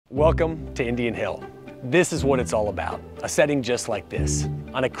Welcome to Indian Hill. This is what it's all about, a setting just like this.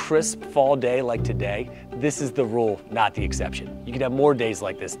 On a crisp fall day like today, this is the rule, not the exception. You can have more days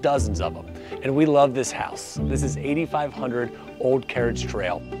like this, dozens of them. And we love this house. This is 8500 Old Carriage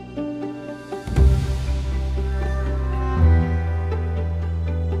Trail.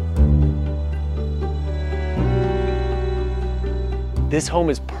 This home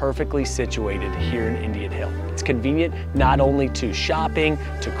is perfectly situated here in Indian Hill. It's convenient not only to shopping,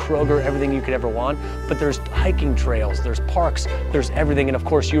 to Kroger, everything you could ever want, but there's hiking trails, there's parks, there's everything. And of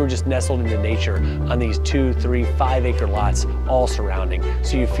course, you are just nestled into nature on these 2, 3, 5 acre lots all surrounding.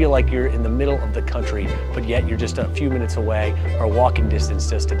 So you feel like you're in the middle of the country, but yet you're just a few minutes away or walking distance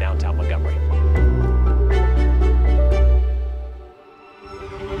just to downtown Montgomery.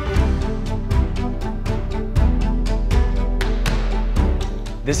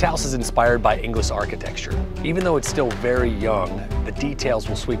 This house is inspired by English architecture. Even though it's still very young, the details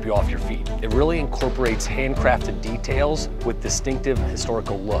will sweep you off your feet. It really incorporates handcrafted details with distinctive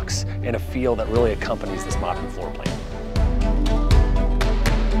historical looks and a feel that really accompanies this modern floor plan.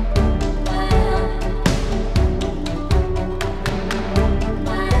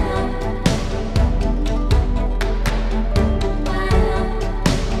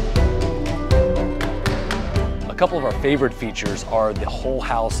 A couple of our favorite features are the whole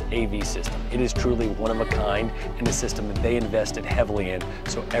house AV system. It is truly one of a kind and a system that they invested heavily in,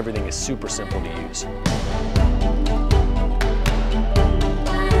 so everything is super simple to use.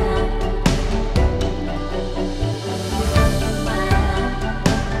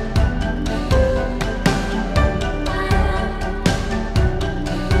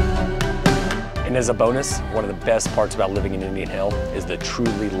 And as a bonus, one of the best parts about living in Indian Hill is the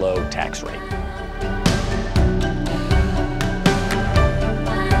truly low tax rate.